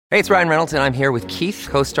Hey, it's Ryan Reynolds, and I'm here with Keith,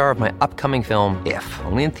 co-star of my upcoming film, If,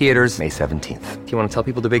 only in theaters May 17th. Do you want to tell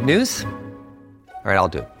people the big news? All right, I'll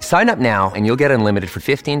do it. Sign up now and you'll get unlimited for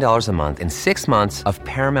 $15 a month and 6 months of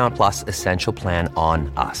Paramount Plus Essential Plan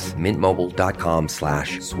on us.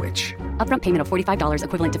 MintMobile.com/switch. Upfront payment of $45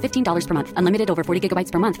 equivalent to $15 per month. Unlimited over 40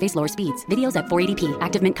 gigabytes per month. Face lower speeds. Videos at 480p.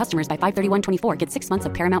 Active Mint customers by 531.24 get 6 months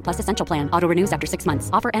of Paramount Plus Essential Plan. Auto renews after 6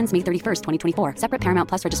 months. Offer ends May 31st, 2024. Separate Paramount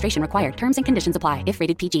Plus registration required. Terms and conditions apply if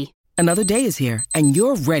rated PG. Another day is here, and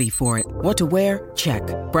you're ready for it. What to wear? Check.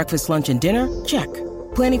 Breakfast, lunch, and dinner? Check.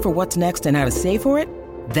 Planning for what's next and how to save for it?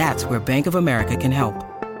 That's where Bank of America can help.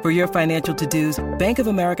 For your financial to-dos, Bank of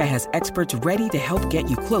America has experts ready to help get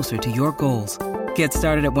you closer to your goals. Get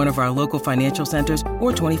started at one of our local financial centers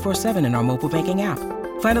or 24/7 in our mobile banking app.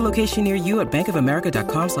 Find a location near you at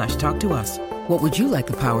bankofamerica.com/talktous. What would you like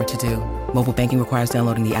the power to do? Mobile banking requires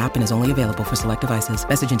downloading the app and is only available for select devices.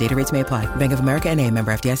 Message and data rates may apply. Bank of America N.A.,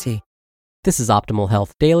 member FDIC. This is Optimal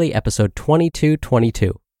Health Daily, episode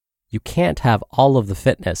 2222. You can't have all of the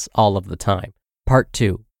fitness all of the time. Part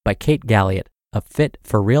 2 by Kate Galliett of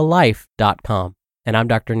fitforreallife.com. And I'm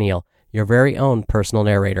Dr. Neil, your very own personal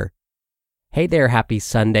narrator. Hey there, happy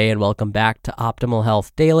Sunday, and welcome back to Optimal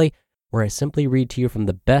Health Daily, where I simply read to you from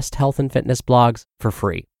the best health and fitness blogs for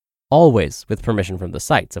free. Always with permission from the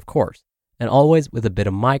sites, of course, and always with a bit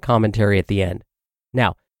of my commentary at the end.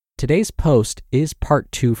 Now, today's post is part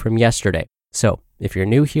 2 from yesterday, so if you're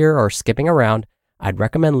new here or skipping around, I'd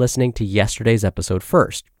recommend listening to yesterday's episode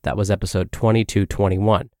first. That was episode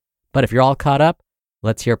 2221. But if you're all caught up,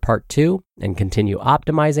 let's hear part 2 and continue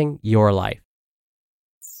optimizing your life.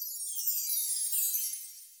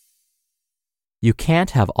 You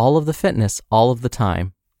Can't Have All of the Fitness All of the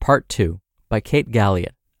Time, Part 2 by Kate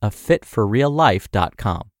Galliett of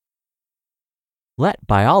fitforreallife.com. Let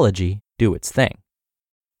biology do its thing.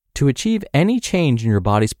 To achieve any change in your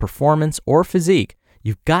body's performance or physique,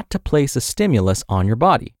 you've got to place a stimulus on your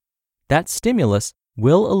body. That stimulus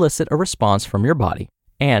will elicit a response from your body,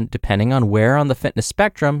 and depending on where on the fitness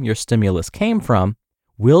spectrum your stimulus came from,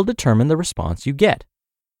 will determine the response you get.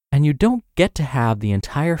 And you don't get to have the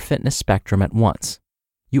entire fitness spectrum at once.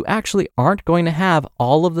 You actually aren't going to have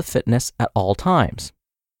all of the fitness at all times.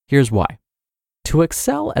 Here's why. To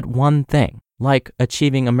excel at one thing, like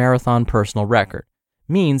achieving a marathon personal record,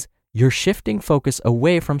 means you're shifting focus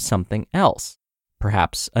away from something else.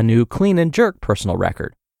 Perhaps a new clean and jerk personal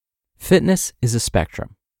record. Fitness is a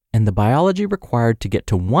spectrum, and the biology required to get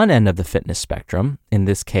to one end of the fitness spectrum, in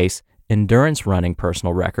this case, endurance running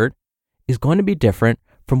personal record, is going to be different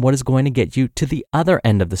from what is going to get you to the other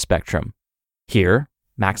end of the spectrum. Here,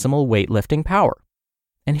 maximal weightlifting power.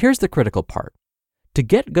 And here's the critical part. To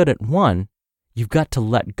get good at one, you've got to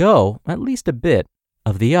let go, at least a bit,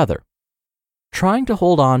 of the other. Trying to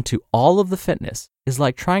hold on to all of the fitness is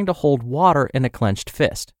like trying to hold water in a clenched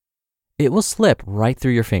fist. It will slip right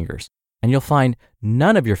through your fingers, and you'll find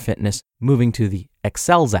none of your fitness moving to the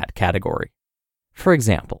excels at category. For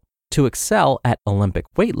example, to excel at Olympic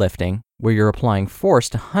weightlifting, where you're applying force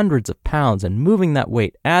to hundreds of pounds and moving that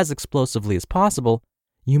weight as explosively as possible,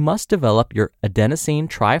 you must develop your adenosine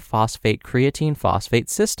triphosphate creatine phosphate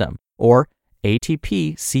system, or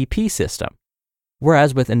ATP-CP system.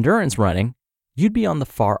 Whereas with endurance running, you'd be on the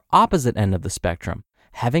far opposite end of the spectrum,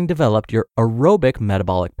 having developed your aerobic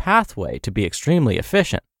metabolic pathway to be extremely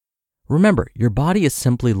efficient. Remember, your body is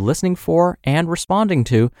simply listening for and responding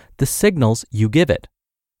to the signals you give it.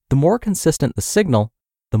 The more consistent the signal,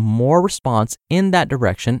 the more response in that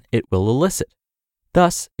direction it will elicit.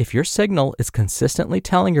 Thus, if your signal is consistently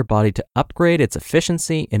telling your body to upgrade its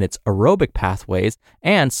efficiency in its aerobic pathways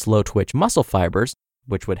and slow twitch muscle fibers,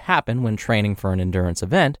 which would happen when training for an endurance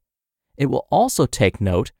event, it will also take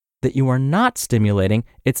note that you are not stimulating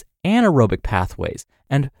its anaerobic pathways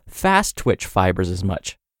and fast twitch fibers as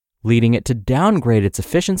much, leading it to downgrade its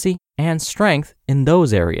efficiency and strength in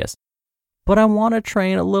those areas. But I want to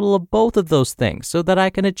train a little of both of those things so that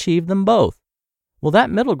I can achieve them both. Well,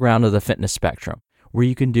 that middle ground of the fitness spectrum, where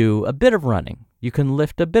you can do a bit of running, you can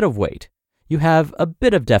lift a bit of weight, you have a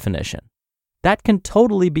bit of definition, that can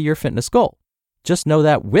totally be your fitness goal. Just know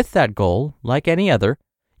that with that goal, like any other,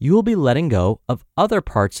 you will be letting go of other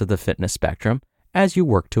parts of the fitness spectrum as you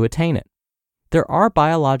work to attain it. There are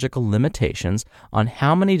biological limitations on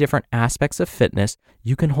how many different aspects of fitness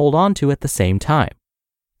you can hold on to at the same time.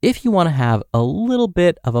 If you want to have a little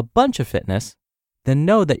bit of a bunch of fitness, then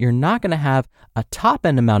know that you're not going to have a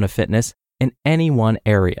top-end amount of fitness in any one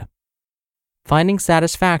area. Finding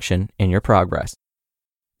satisfaction in your progress.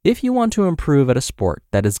 If you want to improve at a sport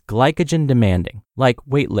that is glycogen demanding, like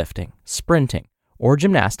weightlifting, sprinting, or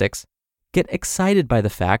gymnastics, get excited by the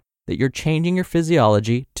fact that you're changing your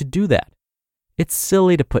physiology to do that. It's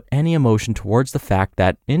silly to put any emotion towards the fact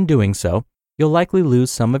that, in doing so, you'll likely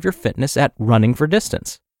lose some of your fitness at running for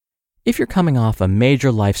distance. If you're coming off a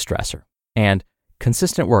major life stressor and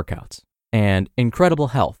consistent workouts and incredible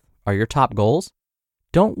health are your top goals,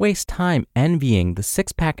 don't waste time envying the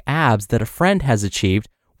six-pack abs that a friend has achieved,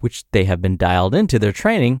 which they have been dialed into their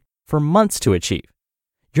training for months to achieve.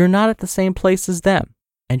 You're not at the same place as them,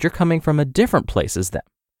 and you're coming from a different place as them.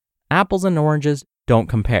 Apples and oranges don't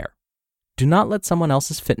compare. Do not let someone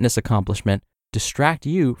else's fitness accomplishment distract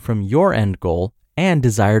you from your end goal and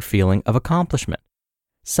desired feeling of accomplishment.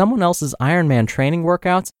 Someone else's Ironman training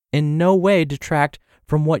workouts in no way detract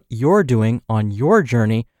from what you're doing on your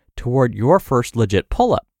journey toward your first legit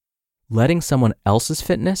pull-up. Letting someone else's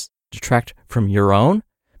fitness detract from your own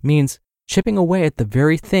means chipping away at the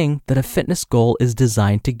very thing that a fitness goal is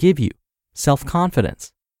designed to give you,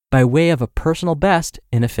 self-confidence, by way of a personal best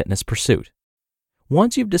in a fitness pursuit.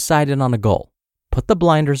 Once you've decided on a goal, put the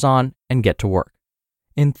blinders on and get to work.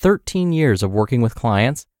 In 13 years of working with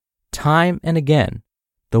clients, time and again,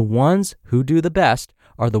 the ones who do the best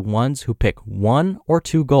are the ones who pick one or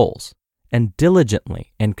two goals and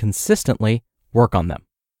diligently and consistently work on them.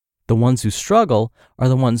 The ones who struggle are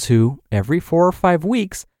the ones who, every 4 or 5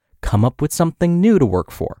 weeks, come up with something new to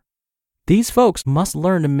work for. These folks must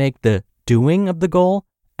learn to make the doing of the goal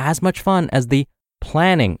as much fun as the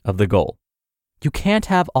planning of the goal. You can't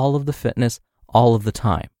have all of the fitness all of the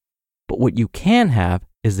time, but what you can have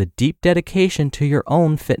is a deep dedication to your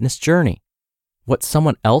own fitness journey. What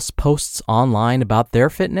someone else posts online about their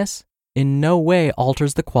fitness in no way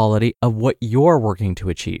alters the quality of what you're working to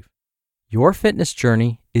achieve. Your fitness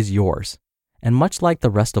journey is yours, and much like the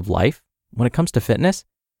rest of life, when it comes to fitness,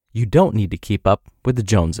 you don't need to keep up with the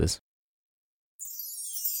Joneses.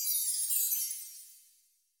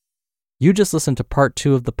 You just listened to part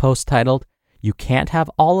 2 of the post titled, "You Can't Have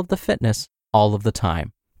All of the Fitness All of the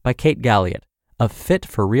Time" by Kate Galliett of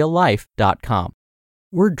fitforreallife.com.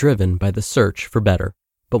 We're driven by the search for better,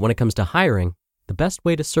 but when it comes to hiring, the best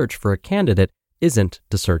way to search for a candidate isn't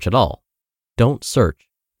to search at all. Don't search,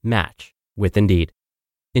 match with Indeed.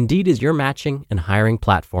 Indeed is your matching and hiring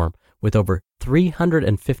platform with over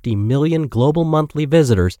 350 million global monthly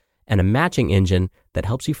visitors and a matching engine that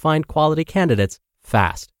helps you find quality candidates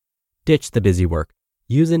fast. Ditch the busy work.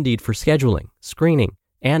 Use Indeed for scheduling, screening,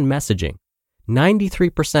 and messaging.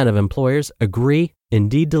 93% of employers agree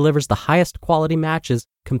Indeed delivers the highest quality matches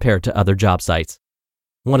compared to other job sites.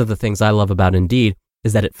 One of the things I love about Indeed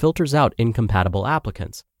is that it filters out incompatible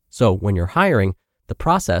applicants. So when you're hiring, the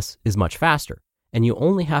process is much faster, and you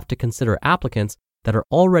only have to consider applicants that are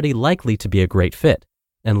already likely to be a great fit.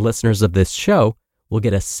 And listeners of this show will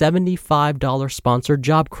get a $75 sponsored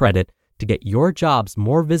job credit to get your jobs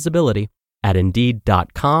more visibility at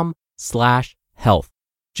Indeed.com/health.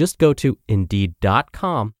 Just go to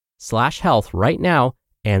Indeed.com/health right now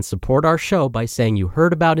and support our show by saying you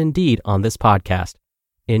heard about Indeed on this podcast.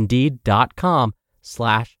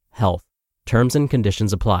 Indeed.com/health. Terms and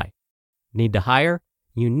conditions apply. Need to hire?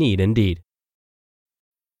 You need Indeed.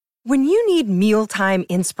 When you need mealtime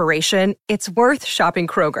inspiration, it's worth shopping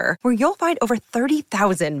Kroger, where you'll find over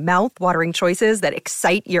 30,000 mouth-watering choices that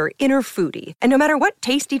excite your inner foodie. And no matter what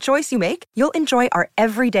tasty choice you make, you'll enjoy our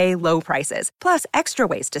everyday low prices, plus extra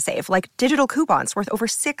ways to save, like digital coupons worth over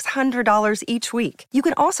 $600 each week. You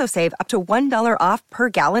can also save up to $1 off per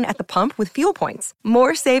gallon at the pump with fuel points.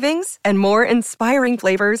 More savings and more inspiring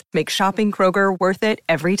flavors make shopping Kroger worth it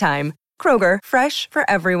every time. Kroger, fresh for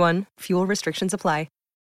everyone. Fuel restrictions apply.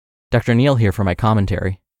 Dr. Neal here for my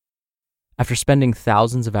commentary. After spending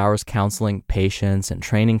thousands of hours counseling patients and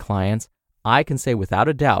training clients, I can say without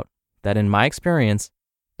a doubt that in my experience,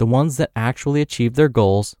 the ones that actually achieve their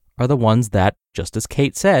goals are the ones that, just as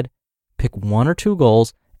Kate said, pick 1 or 2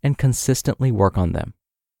 goals and consistently work on them.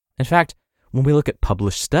 In fact, when we look at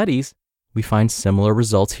published studies, we find similar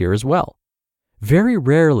results here as well. Very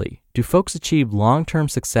rarely do folks achieve long-term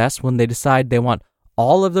success when they decide they want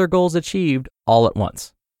all of their goals achieved all at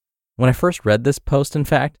once. When I first read this post, in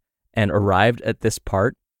fact, and arrived at this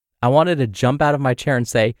part, I wanted to jump out of my chair and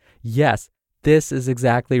say, yes, this is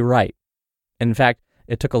exactly right. In fact,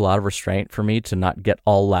 it took a lot of restraint for me to not get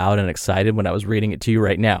all loud and excited when I was reading it to you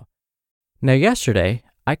right now. Now, yesterday,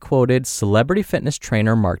 I quoted celebrity fitness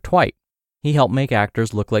trainer Mark Twight. He helped make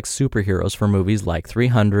actors look like superheroes for movies like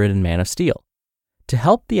 300 and Man of Steel. To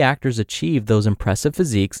help the actors achieve those impressive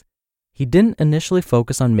physiques, he didn't initially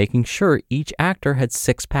focus on making sure each actor had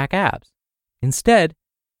six-pack abs. Instead,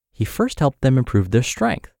 he first helped them improve their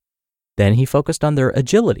strength. Then he focused on their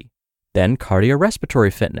agility, then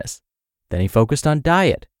cardiorespiratory fitness. Then he focused on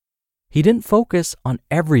diet. He didn't focus on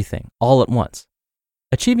everything all at once.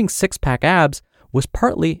 Achieving six-pack abs was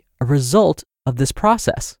partly a result of this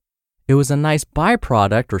process. It was a nice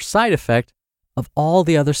byproduct or side effect of all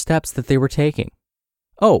the other steps that they were taking.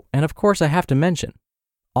 Oh, and of course I have to mention,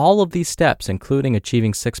 all of these steps, including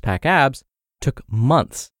achieving six-pack abs, took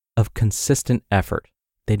months of consistent effort.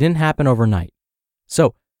 They didn't happen overnight.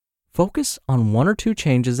 So, focus on one or two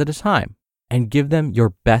changes at a time and give them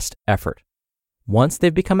your best effort. Once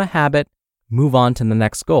they've become a habit, move on to the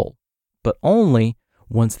next goal, but only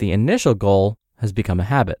once the initial goal has become a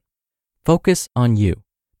habit. Focus on you.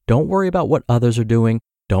 Don't worry about what others are doing.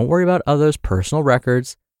 Don't worry about others' personal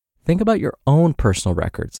records. Think about your own personal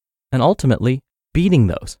records and ultimately beating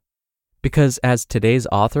those. Because as today's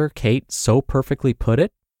author, Kate, so perfectly put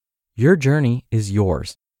it, your journey is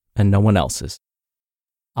yours and no one else's.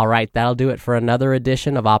 All right, that'll do it for another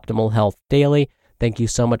edition of Optimal Health Daily. Thank you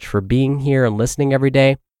so much for being here and listening every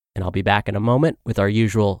day. And I'll be back in a moment with our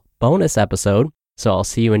usual bonus episode. So I'll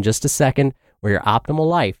see you in just a second where your optimal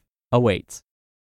life awaits.